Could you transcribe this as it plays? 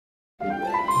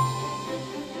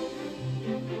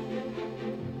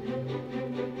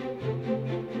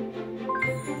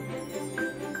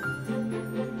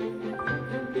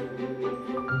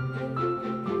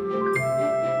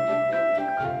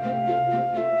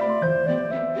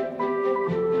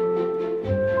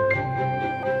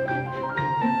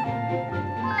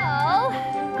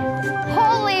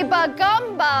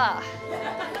Bagamba.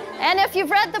 And if you've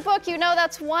read the book, you know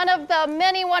that's one of the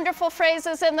many wonderful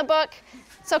phrases in the book.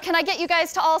 So can I get you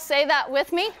guys to all say that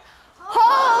with me?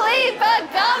 Holy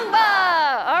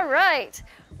Bagamba! All right.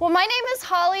 Well, my name is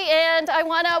Holly, and I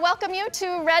want to welcome you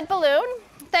to Red Balloon.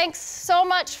 Thanks so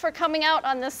much for coming out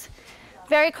on this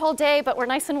very cold day, but we're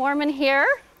nice and warm in here.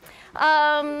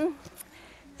 And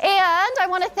I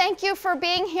want to thank you for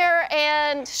being here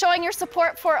and showing your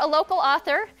support for a local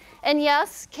author. And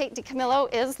yes, Kate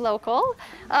DiCamillo is local.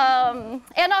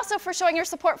 And also for showing your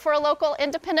support for a local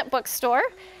independent bookstore.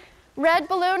 Red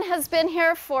Balloon has been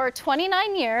here for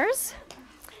 29 years.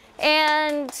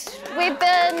 And we've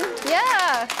been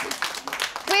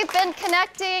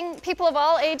connecting people of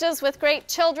all ages with great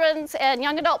children's and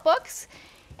young adult books.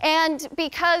 And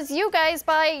because you guys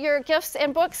buy your gifts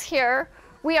and books here,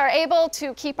 we are able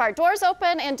to keep our doors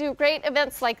open and do great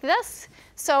events like this.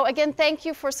 So again, thank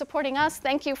you for supporting us.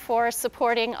 Thank you for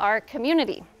supporting our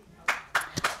community.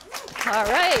 All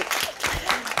right.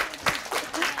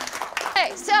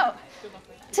 Okay, so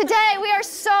today we are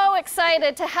so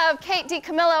excited to have Kate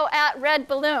DiCamillo at Red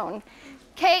Balloon.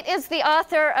 Kate is the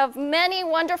author of many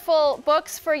wonderful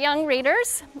books for young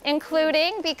readers,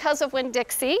 including Because of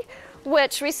Winn-Dixie,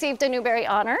 which received a Newbery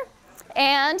Honor,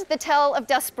 and The Tale of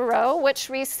Despereaux, which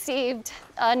received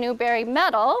a Newbery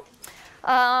Medal.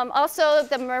 Also,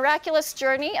 The Miraculous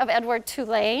Journey of Edward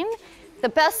Tulane, the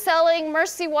best-selling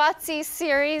Mercy Watsey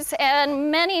series,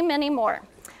 and many, many more.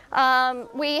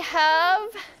 We have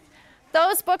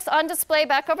those books on display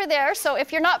back over there, so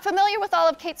if you're not familiar with all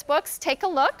of Kate's books, take a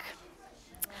look.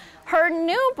 Her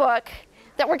new book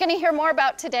that we're going to hear more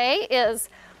about today is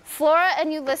Flora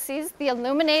and Ulysses, The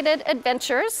Illuminated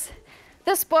Adventures.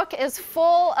 This book is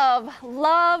full of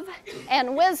love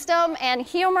and wisdom and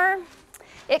humor.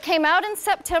 It came out in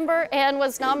September and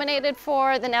was nominated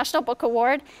for the National Book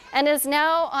Award and is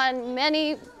now on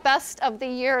many Best of the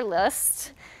Year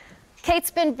lists.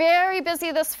 Kate's been very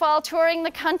busy this fall touring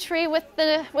the country with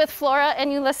Flora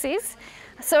and Ulysses.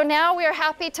 So now we are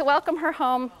happy to welcome her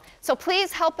home. So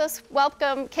please help us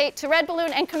welcome Kate to Red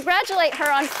Balloon and congratulate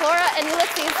her on Flora and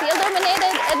Ulysses, The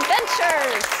Illuminated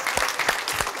Adventures.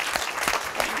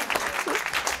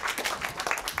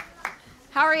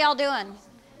 How are y'all doing?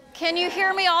 Can you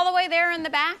hear me all the way there in the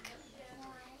back?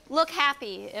 Look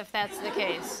happy if that's the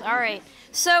case. All right.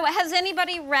 So has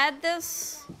anybody read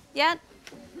this yet?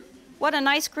 What a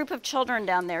nice group of children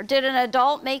down there. Did an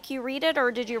adult make you read it,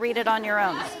 or did you read it on your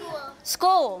own?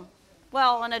 School.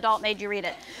 Well, an adult made you read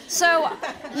it. So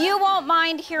you won't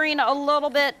mind hearing a little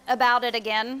bit about it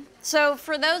again. So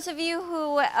for those of you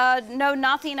who know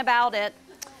nothing about it,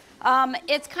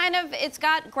 it's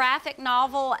got graphic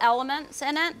novel elements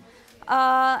in it.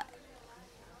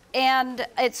 And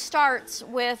it starts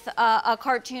with a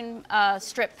cartoon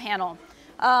strip panel.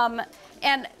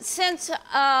 And since,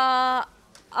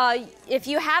 if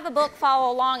you have a book,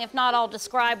 follow along. If not, I'll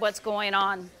describe what's going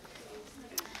on.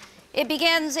 It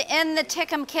begins in the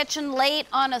Tickham kitchen late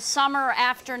on a summer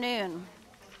afternoon.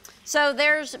 So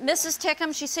there's Mrs.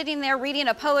 Tickham. She's sitting there reading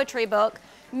a poetry book.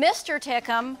 Mr.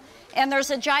 Tickham, and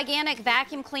there's a gigantic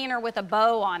vacuum cleaner with a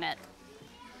bow on it.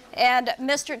 And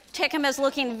Mr. Tickham is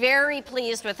looking very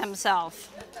pleased with himself.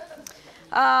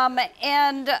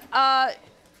 Mrs.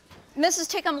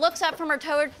 Tickham looks up from her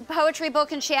poetry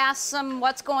book and she asks him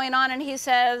what's going on, and he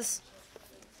says,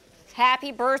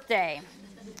 "Happy birthday."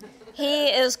 He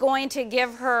is going to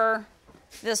give her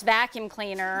this vacuum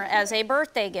cleaner as a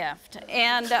birthday gift.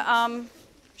 And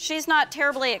she's not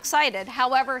terribly excited.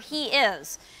 However, he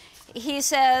is. He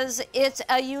says it's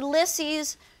a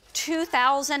Ulysses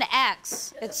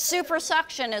 2000X. It's super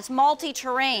suction, it's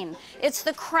multi-terrain. It's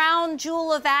the crown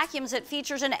jewel of vacuums. It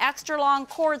features an extra long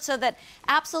cord so that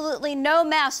absolutely no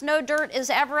mess, no dirt is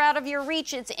ever out of your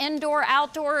reach. It's indoor,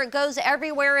 outdoor, it goes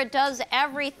everywhere, it does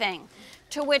everything.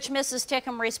 To which Mrs.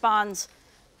 Tickham responds,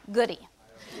 "Goody."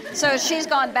 So she's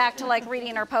gone back to like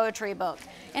reading her poetry book.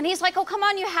 And he's like, "Oh, come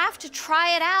on, you have to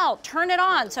try it out, turn it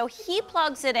on." So he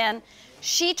plugs it in.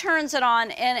 She turns it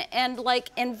on, and like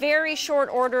in very short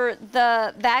order,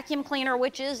 the vacuum cleaner,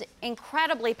 which is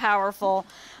incredibly powerful,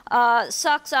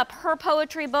 sucks up her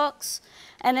poetry books,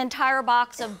 an entire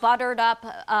box of buttered up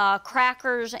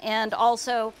crackers, and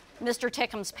also Mr.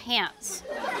 Tickham's pants,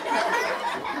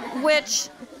 which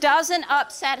doesn't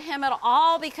upset him at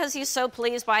all because he's so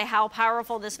pleased by how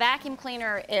powerful this vacuum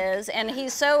cleaner is, and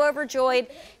he's so overjoyed,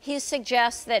 he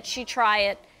suggests that she try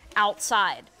it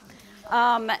outside.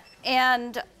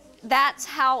 And that's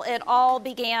how it all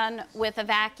began with a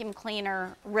vacuum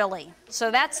cleaner, really. So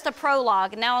that's the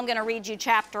prologue. Now I'm going to read you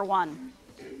chapter 1.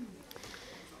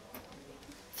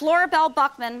 Flora Bell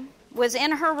Buckman was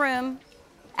in her room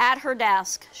at her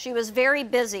desk. She was very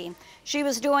busy. She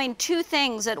was doing two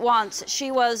things at once.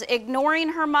 She was ignoring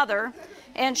her mother,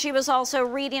 and she was also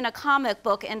reading a comic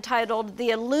book entitled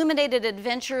The Illuminated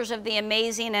Adventures of the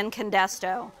Amazing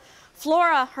Incandesto.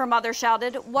 Flora, her mother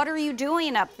shouted, "What are you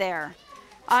doing up there?"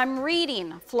 "I'm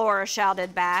reading," Flora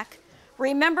shouted back.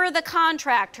 "Remember the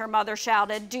contract," her mother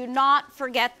shouted. "Do not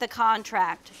forget the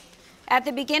contract." At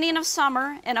the beginning of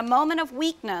summer, in a moment of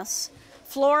weakness,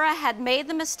 Flora had made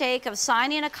the mistake of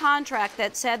signing a contract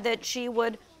that said that she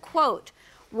would, quote,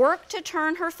 work to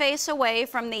turn her face away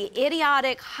from the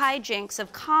idiotic hijinks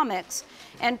of comics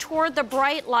and toward the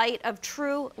bright light of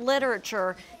true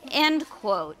literature, end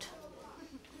quote.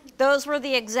 Those were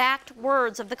the exact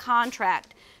words of the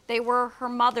contract. They were her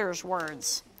mother's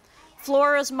words.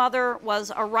 Flora's mother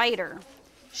was a writer.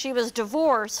 She was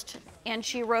divorced, and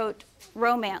she wrote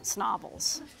romance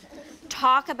novels.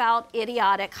 Talk about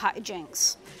idiotic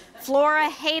hijinks. Flora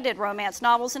hated romance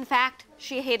novels. In fact,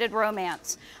 she hated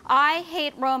romance. "I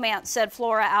hate romance," said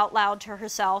Flora out loud to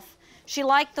herself. She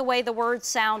liked the way the words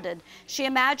sounded. She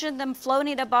imagined them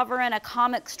floating above her in a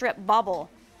comic strip bubble.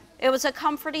 It was a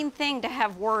comforting thing to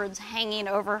have words hanging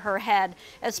over her head,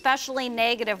 especially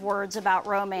negative words about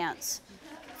romance.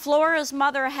 Flora's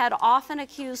mother had often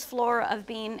accused Flora of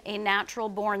being a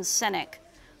natural-born cynic.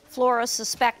 Flora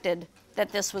suspected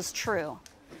that this was true.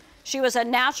 She was a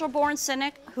natural-born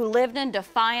cynic who lived in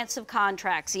defiance of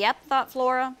contracts. Yep, thought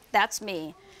Flora, that's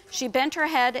me. She bent her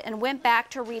head and went back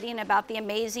to reading about the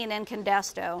amazing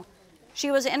Incandesto.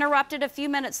 She was interrupted a few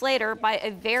minutes later by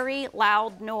a very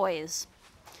loud noise.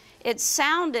 It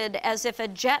sounded as if a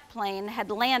jet plane had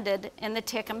landed in the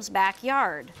Tickham's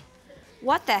backyard.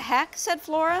 "What the heck?" said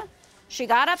Flora. She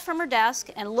got up from her desk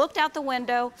and looked out the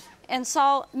window and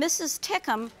saw Mrs.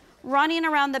 Tickham running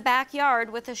around the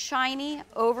backyard with a shiny,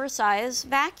 oversized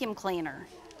vacuum cleaner.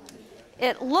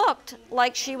 It looked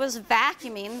like she was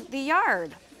vacuuming the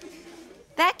yard.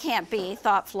 That can't be,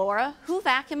 thought Flora. Who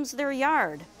vacuums their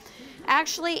yard?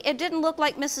 Actually, it didn't look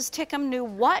like Mrs. Tickham knew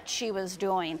what she was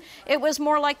doing. It was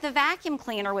more like the vacuum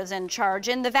cleaner was in charge,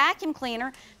 and the vacuum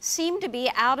cleaner seemed to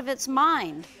be out of its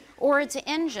mind, or its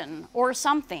engine, or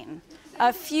something.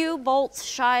 "A few bolts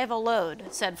shy of a load,"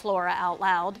 said Flora out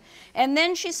loud. And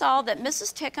then she saw that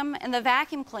Mrs. Tickham and the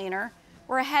vacuum cleaner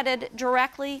were headed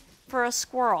directly for a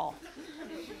squirrel.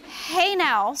 "Hey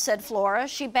now," said Flora.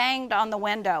 She banged on the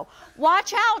window.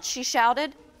 "Watch out," she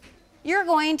shouted. "You're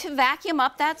going to vacuum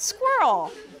up that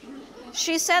squirrel."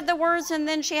 She said the words, and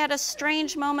then she had a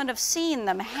strange moment of seeing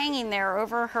them hanging there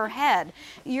over her head.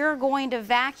 "You're going to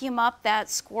vacuum up that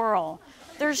squirrel."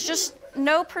 There's just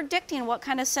no predicting what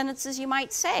kind of sentences you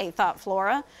might say, thought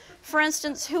Flora. For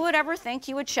instance, who would ever think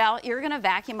you would shout, "You're going to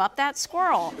vacuum up that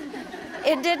squirrel"?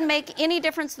 It didn't make any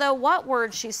difference, though, what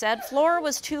word she said. Flora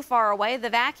was too far away, the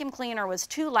vacuum cleaner was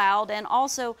too loud, and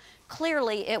also,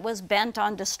 clearly, it was bent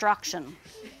on destruction.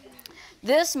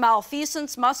 "This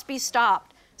malfeasance must be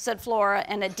stopped," said Flora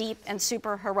in a deep and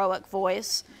superheroic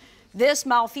voice. "This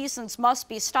malfeasance must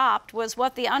be stopped" was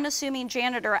what the unassuming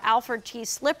janitor Alfred T.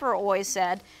 Slipper always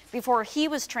said before he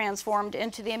was transformed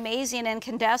into the amazing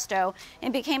Incandesto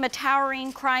and became a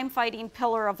towering, crime-fighting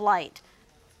pillar of light.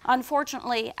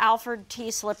 Unfortunately, Alfred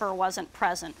T. Slipper wasn't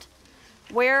present.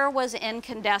 Where was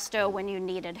Incandesto when you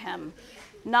needed him?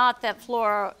 Not that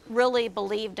Flora really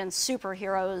believed in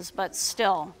superheroes, but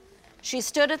still. She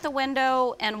stood at the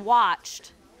window and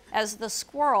watched as the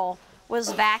squirrel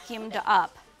was vacuumed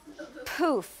up.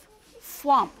 "Poof,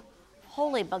 thwump,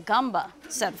 holy bagumba,"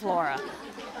 said Flora.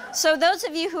 So those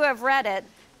of you who have read it,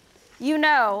 you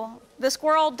know the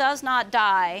squirrel does not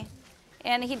die,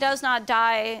 and he does not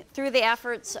die through the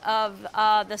efforts of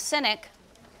the cynic,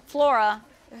 Flora,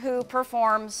 who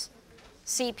performs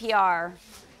CPR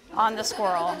on the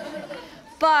squirrel.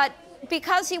 But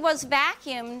because he was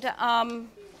vacuumed,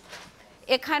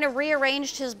 it kind of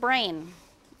rearranged his brain.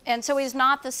 And so he's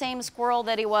not the same squirrel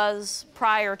that he was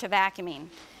prior to vacuuming.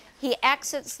 He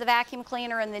exits the vacuum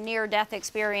cleaner in the near-death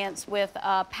experience with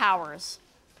powers.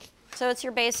 So it's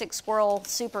your basic squirrel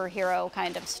superhero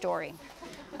kind of story.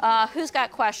 Who's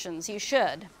got questions? You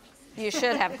should. You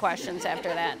should have questions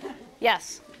after that.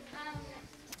 Yes?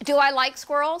 Do I like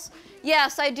squirrels?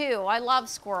 Yes, I do. I love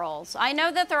squirrels. I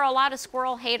know that there are a lot of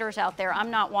squirrel haters out there.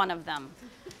 I'm not one of them.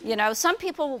 You know, some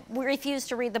people refuse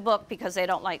to read the book because they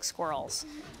don't like squirrels.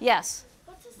 Yes?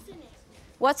 What's a cynic?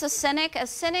 What's a cynic? A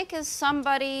cynic is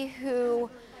somebody who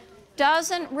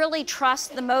doesn't really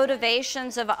trust the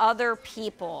motivations of other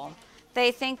people.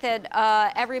 They think that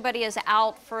everybody is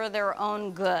out for their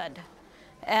own good.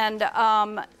 And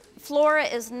Flora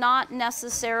is not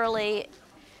necessarily,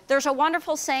 there's a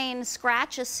wonderful saying,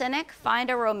 scratch a cynic, find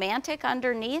a romantic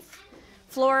underneath.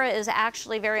 Flora is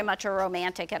actually very much a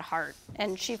romantic at heart,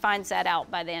 and she finds that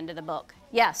out by the end of the book.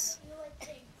 Yes? Do you like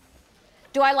pigs?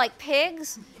 Do I like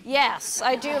pigs? Yes,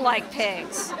 I do like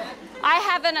pigs. I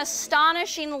have an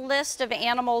astonishing list of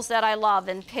animals that I love,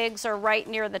 and pigs are right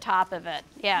near the top of it.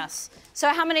 Yes. So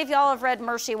how many of y'all have read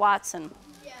Mercy Watson?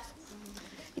 Yes.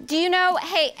 Do you know,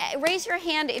 hey, raise your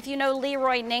hand if you know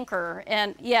Leroy Ninker.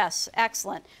 And yes,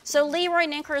 excellent. So Leroy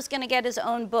Ninker is going to get his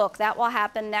own book. That will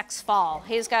happen next fall.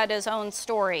 He's got his own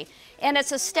story. And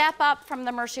it's a step up from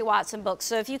the Mercy Watson book.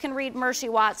 So if you can read Mercy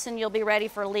Watson, you'll be ready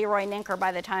for Leroy Ninker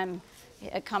by the time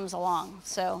it comes along.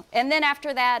 So, and then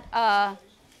after that,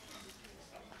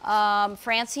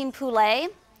 Francine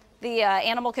Poulet, the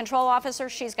animal control officer,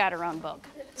 she's got her own book.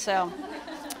 So,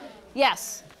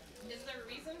 yes. Is there a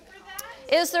reason for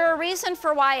that? Is there a reason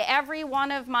for why every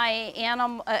one of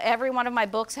my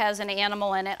books has an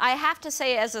animal in it? I have to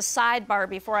say, as a sidebar,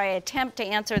 before I attempt to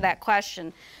answer that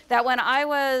question, that when I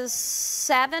was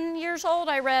 7 years old,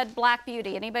 I read Black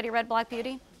Beauty. Anybody read Black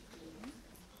Beauty?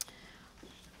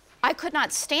 I could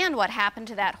not stand what happened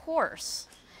to that horse.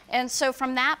 And so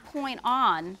from that point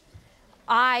on,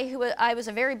 I was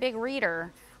a very big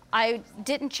reader, I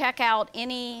didn't check out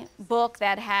any book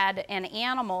that had an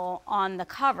animal on the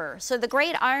cover. So the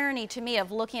great irony to me of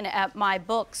looking at my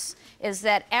books is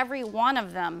that every one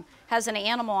of them has an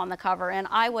animal on the cover, and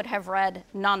I would have read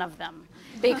none of them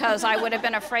because I would have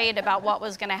been afraid about what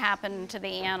was going to happen to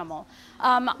the animal.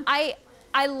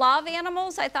 I love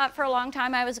animals. I thought for a long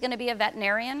time I was going to be a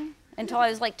veterinarian. Until I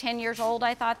was like 10 years old,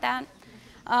 I thought that.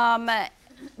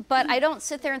 But I don't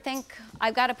sit there and think,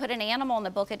 I've got to put an animal in the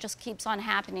book. It just keeps on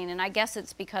happening. And I guess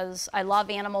it's because I love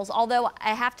animals. Although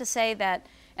I have to say that,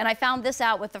 and I found this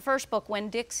out with the first book,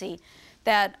 Winn-Dixie,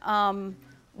 that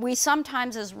we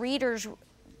sometimes as readers,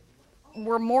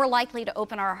 we're more likely to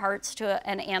open our hearts to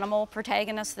an animal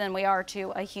protagonist than we are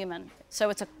to a human. So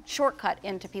it's a shortcut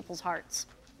into people's hearts.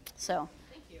 So,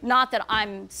 not that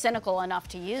I'm cynical enough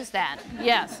to use that.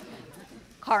 Yes.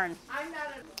 Karin.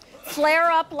 Flare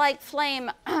up like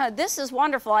flame. This is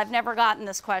wonderful. I've never gotten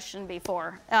this question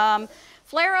before.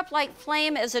 Flare up like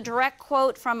flame is a direct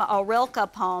quote from a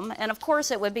Rilke poem, and of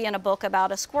course it would be in a book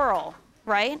about a squirrel,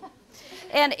 right?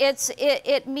 And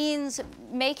it means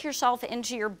make yourself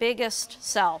into your biggest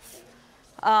self.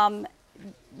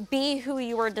 Be who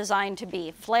you were designed to be.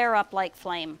 Flare up like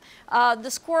flame. The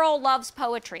squirrel loves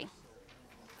poetry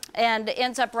and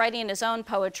ends up writing his own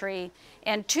poetry.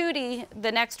 And Tootie,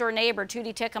 the next door neighbor,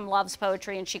 Tootie Tickham, loves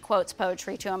poetry, and she quotes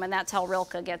poetry to him, and that's how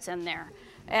Rilke gets in there.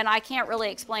 And I can't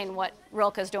really explain what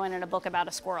Rilke's doing in a book about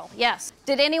a squirrel. Yes.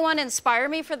 Did anyone inspire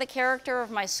me for the character of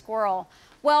my squirrel?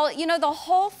 Well, you know, the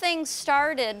whole thing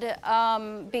started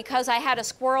because I had a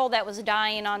squirrel that was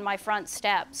dying on my front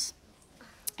steps.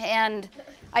 And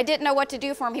I didn't know what to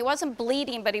do for him. He wasn't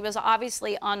bleeding, but he was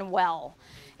obviously unwell.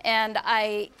 And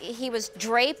he was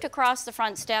draped across the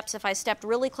front steps. If I stepped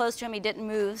really close to him, he didn't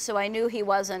move, so I knew he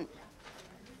wasn't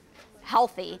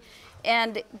healthy.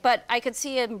 But I could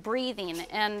see him breathing,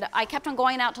 and I kept on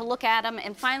going out to look at him,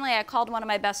 and finally I called one of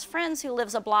my best friends who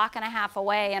lives a block and a half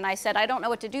away, and I said, I don't know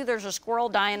what to do. There's a squirrel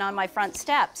dying on my front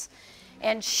steps.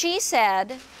 And she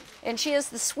said, and she is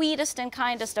the sweetest and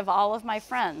kindest of all of my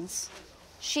friends,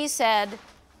 she said,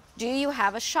 do you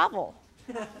have a shovel?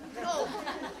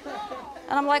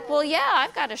 And I'm like, well, yeah,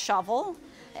 I've got a shovel.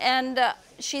 And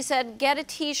she said, get a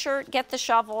T-shirt, get the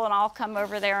shovel, and I'll come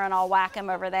over there and I'll whack him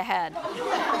over the head.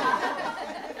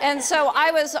 And so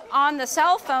I was on the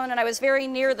cell phone, and I was very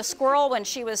near the squirrel when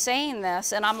she was saying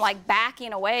this, and I'm like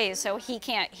backing away so he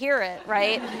can't hear it,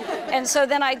 right? And so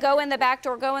then I go in the back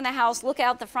door, go in the house, look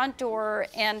out the front door,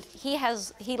 and he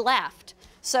left.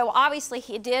 So obviously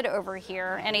he did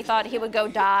overhear, and he thought he would go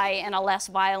die in a less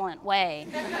violent way.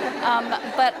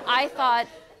 But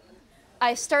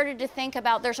I started to think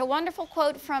about, there's a wonderful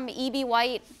quote from E.B.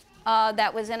 White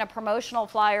that was in a promotional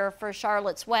flyer for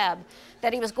Charlotte's Web,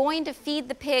 that he was going to feed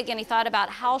the pig, and he thought about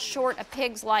how short a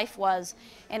pig's life was,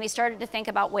 and he started to think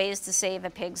about ways to save a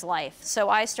pig's life. So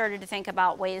I started to think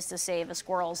about ways to save a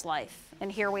squirrel's life,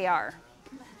 and here we are.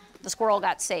 The squirrel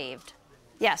got saved.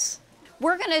 Yes?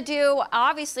 we're going to do,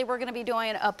 obviously, we're going to be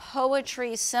doing a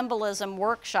poetry symbolism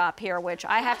workshop here, which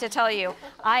I have to tell you,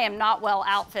 I am not well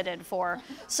outfitted for.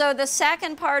 So the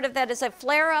second part of that is a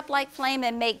flare up like flame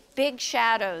and make big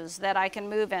shadows that I can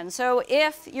move in. So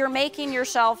if you're making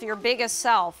yourself your biggest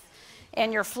self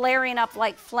and you're flaring up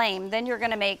like flame, then you're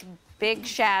going to make big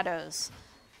shadows.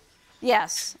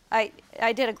 Yes, I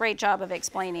did a great job of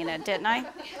explaining it, didn't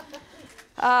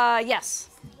I? Yes.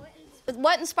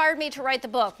 What inspired me to write the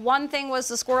book? One thing was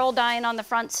the squirrel dying on the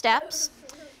front steps.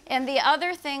 And the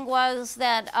other thing was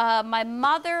that my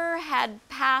mother had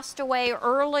passed away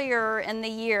earlier in the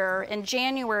year, in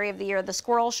January of the year. The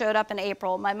squirrel showed up in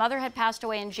April. My mother had passed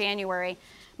away in January.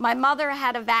 My mother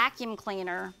had a vacuum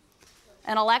cleaner,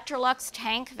 an Electrolux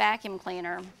tank vacuum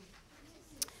cleaner,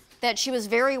 that she was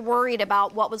very worried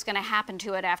about what was going to happen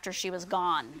to it after she was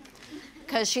gone,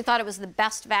 because she thought it was the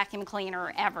best vacuum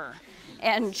cleaner ever.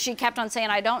 And she kept on saying,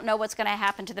 I don't know what's going to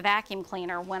happen to the vacuum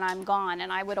cleaner when I'm gone.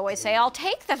 And I would always say, I'll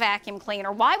take the vacuum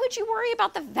cleaner. Why would you worry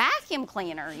about the vacuum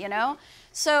cleaner, you know?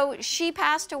 So she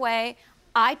passed away.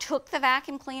 I took the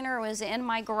vacuum cleaner. It was in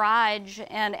my garage.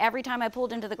 And every time I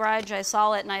pulled into the garage, I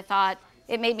saw it and I thought,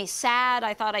 it made me sad.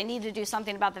 I thought I needed to do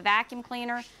something about the vacuum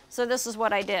cleaner. So this is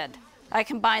what I did. I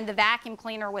combined the vacuum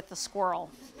cleaner with the squirrel.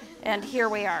 And here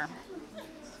we are.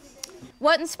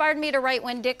 What inspired me to write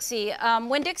Winn-Dixie?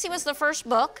 Winn-Dixie was the first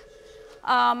book,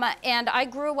 and I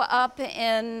grew up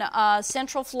in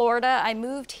Central Florida. I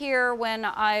moved here when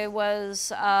I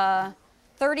was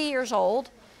 30 years old,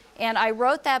 and I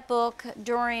wrote that book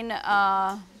during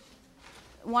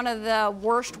one of the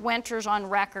worst winters on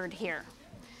record here.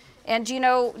 And do you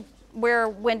know where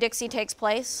Winn-Dixie takes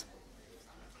place?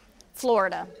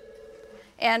 Florida.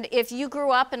 And if you grew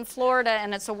up in Florida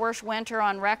and it's the worst winter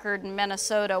on record in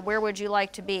Minnesota, where would you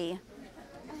like to be?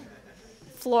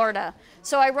 Florida.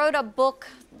 So I wrote a book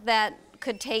that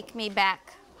could take me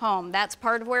back home. That's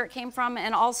part of where it came from.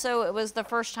 And also it was the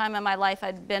first time in my life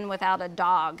I'd been without a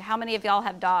dog. How many of y'all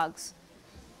have dogs?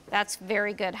 That's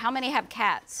very good. How many have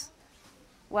cats?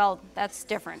 Well, that's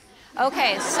different.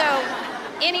 Okay, so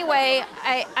anyway,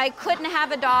 I couldn't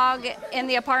have a dog in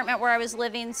the apartment where I was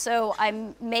living, so I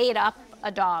made up a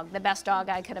dog, the best dog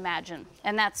I could imagine.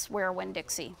 And that's where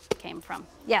Winn-Dixie came from.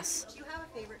 Yes? Do you have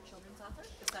a favorite children's author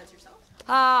besides yourself?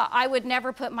 I would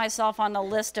never put myself on the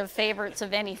list of favorites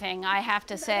of anything, I have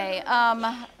to say.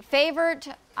 Favorite,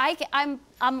 I'm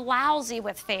lousy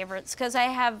with favorites because I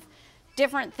have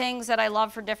different things that I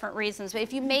love for different reasons. But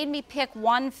if you made me pick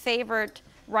one favorite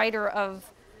writer of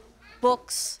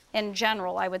books in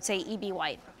general, I would say E.B.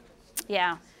 White.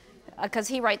 Yeah, because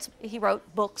he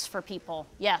wrote books for people.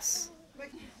 Yes.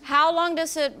 How long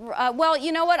does it, well,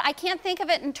 you know what, I can't think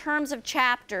of it in terms of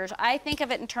chapters. I think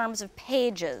of it in terms of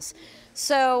pages.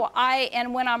 So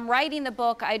and when I'm writing the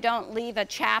book, I don't leave a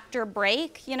chapter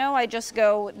break, you know, I just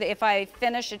go, if I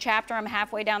finish a chapter, I'm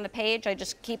halfway down the page, I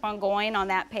just keep on going on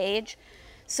that page.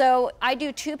 So I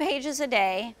do 2 pages a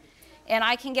day, and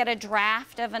I can get a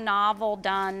draft of a novel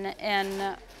done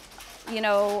in, you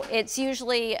know, it's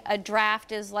usually, a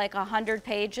draft is like 100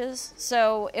 pages,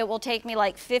 so it will take me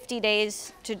like 50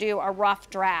 days to do a rough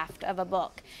draft of a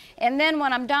book. And then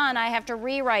when I'm done, I have to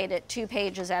rewrite it 2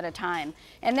 pages at a time.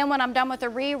 And then when I'm done with the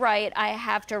rewrite, I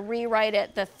have to rewrite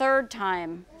it the 3rd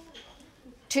time,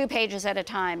 2 pages at a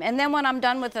time. And then when I'm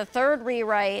done with the 3rd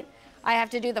rewrite, I have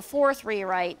to do the 4th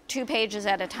rewrite 2 pages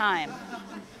at a time.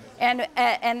 And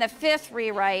the 5th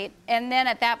rewrite, and then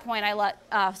at that point I let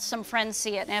some friends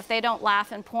see it, and if they don't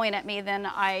laugh and point at me, then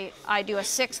I do a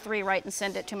 6th rewrite and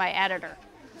send it to my editor.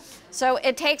 So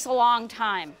it takes a long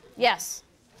time. Yes?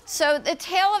 So The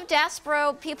Tale of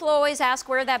Despero, people always ask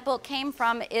where that book came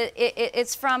from.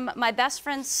 It's from my best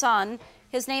friend's son.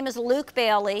 His name is Luke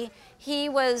Bailey. He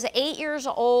was 8 years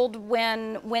old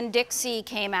when Winn-Dixie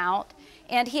came out,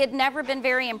 and he had never been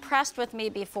very impressed with me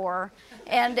before.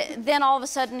 And then all of a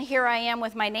sudden, here I am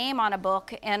with my name on a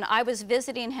book, and I was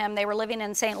visiting him. They were living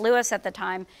in St. Louis at the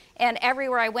time, and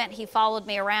everywhere I went, he followed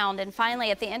me around. And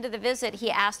finally, at the end of the visit, he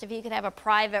asked if he could have a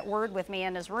private word with me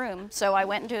in his room. So I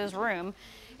went into his room,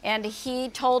 and he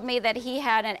told me that he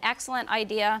had an excellent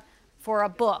idea for a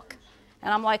book.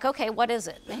 And I'm like, okay, what is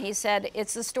it? And he said,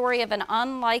 it's the story of an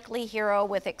unlikely hero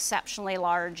with exceptionally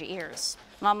large ears.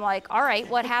 And I'm like, all right,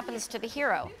 what happens to the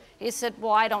hero? He said,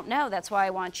 well, I don't know. That's why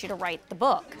I want you to write the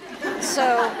book.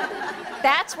 So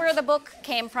that's where the book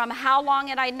came from. How long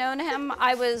had I known him?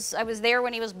 I was there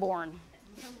when he was born.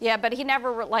 Yeah, but he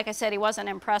never, like I said, he wasn't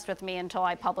impressed with me until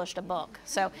I published a book.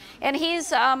 So, and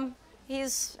he's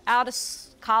out of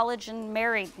college and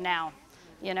married now.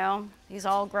 You know, he's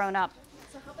all grown up.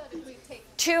 So how about if we take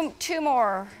two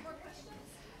more?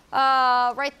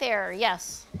 Right there,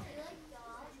 yes.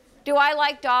 Do I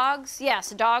like dogs?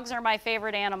 Yes, dogs are my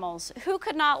favorite animals. Who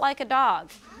could not like a dog?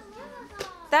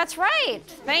 That's right.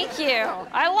 Thank you.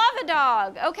 I love a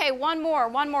dog. Okay, one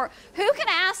more. Who can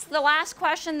ask the last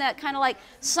question that kind of like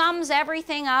sums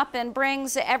everything up and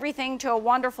brings everything to a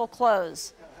wonderful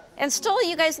close? And still,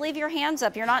 you guys leave your hands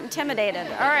up. You're not intimidated.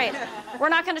 All right. We're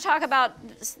not going to talk about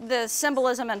the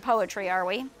symbolism in poetry, are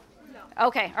we? No.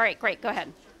 Okay. All right. Great. Go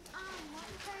ahead.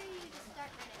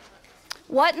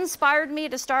 What inspired me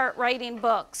to start writing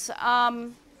books?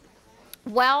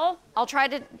 Well, I'll try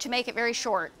to make it very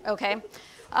short, okay?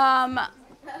 I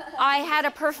had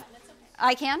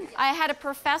a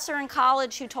professor in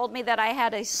college who told me that I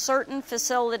had a certain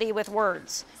facility with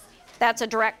words. That's a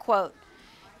direct quote.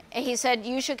 He said,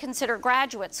 you should consider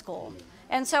graduate school.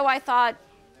 And so I thought,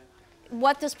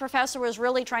 what this professor was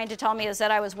really trying to tell me is that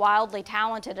I was wildly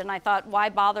talented, and I thought, why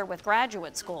bother with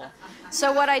graduate school?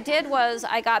 So what I did was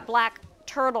I got black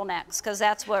turtlenecks, because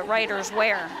that's what writers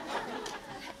wear.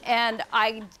 And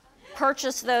I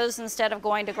purchased those instead of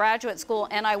going to graduate school,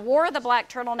 and I wore the black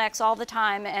turtlenecks all the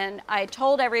time, and I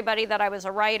told everybody that I was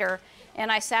a writer, and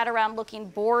I sat around looking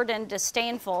bored and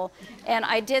disdainful, and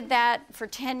I did that for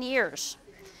 10 years.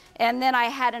 And then I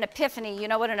had an epiphany. You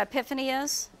know what an epiphany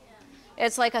is?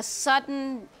 It's like a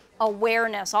sudden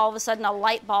awareness. All of a sudden a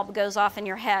light bulb goes off in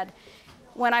your head.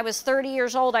 When I was 30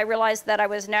 years old, I realized that I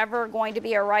was never going to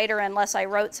be a writer unless I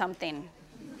wrote something.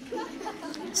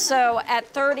 So at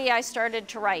 30, I started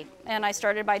to write, and I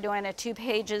started by doing 2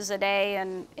 pages a day,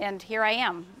 and here I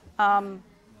am.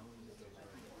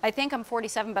 I think I'm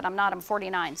 47, but I'm not. I'm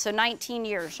 49. So 19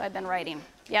 years I've been writing.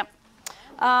 Yep.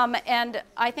 And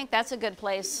I think that's a good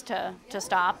place to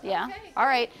stop. Yeah. Okay. All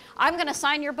right. I'm going to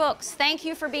sign your books. Thank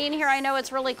you for being here. I know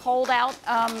it's really cold out,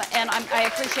 and I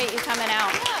appreciate you coming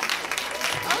out. Yeah.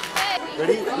 Okay.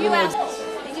 Ready?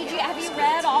 Have you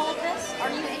read all of this?